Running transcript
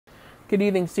Good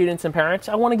evening, students and parents.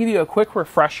 I want to give you a quick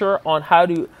refresher on how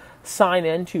to sign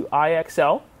in to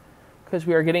IXL because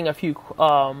we are getting a few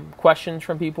questions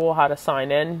from people how to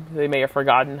sign in. They may have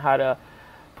forgotten how to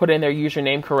put in their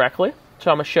username correctly.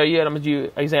 So I'm going to show you, and I'm going to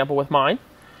do an example with mine.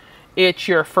 It's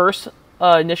your first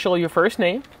initial, your first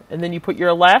name, and then you put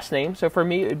your last name. So for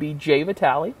me, it would be J.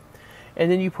 Vitale. And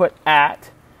then you put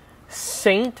at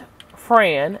Saint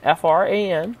Fran,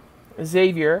 F-R-A-N,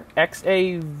 Xavier,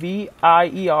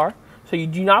 X-A-V-I-E-R. So you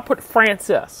do not put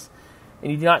Francis,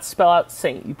 and you do not spell out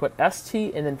Saint. You put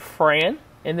S-T and then Fran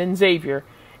and then Xavier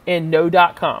and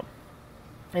no.com.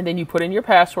 And then you put in your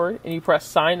password and you press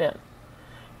sign in.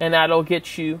 And that'll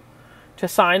get you to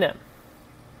sign in.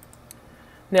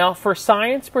 Now for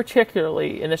science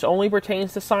particularly, and this only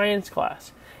pertains to science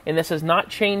class, and this has not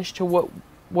changed to what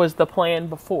was the plan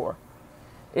before,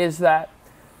 is that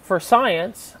for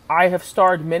science, I have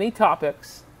starred many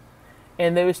topics,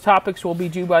 and those topics will be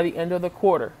due by the end of the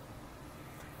quarter.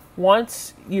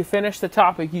 Once you finish the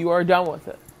topic, you are done with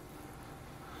it.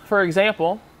 For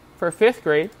example, for 5th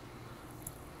grade,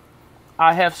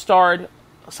 I have starred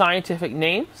scientific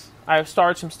names. I have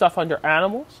starred some stuff under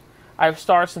animals. I have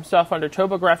starred some stuff under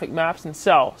topographic maps and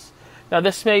cells. Now,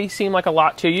 this may seem like a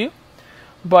lot to you,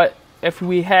 but if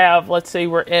we have, let's say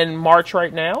we're in March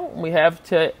right now, we have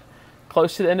to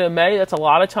close to the end of May, that's a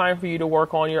lot of time for you to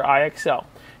work on your IXL.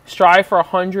 Strive for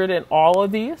 100 in all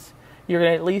of these. You're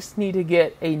going to at least need to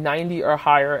get a 90 or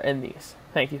higher in these.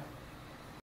 Thank you.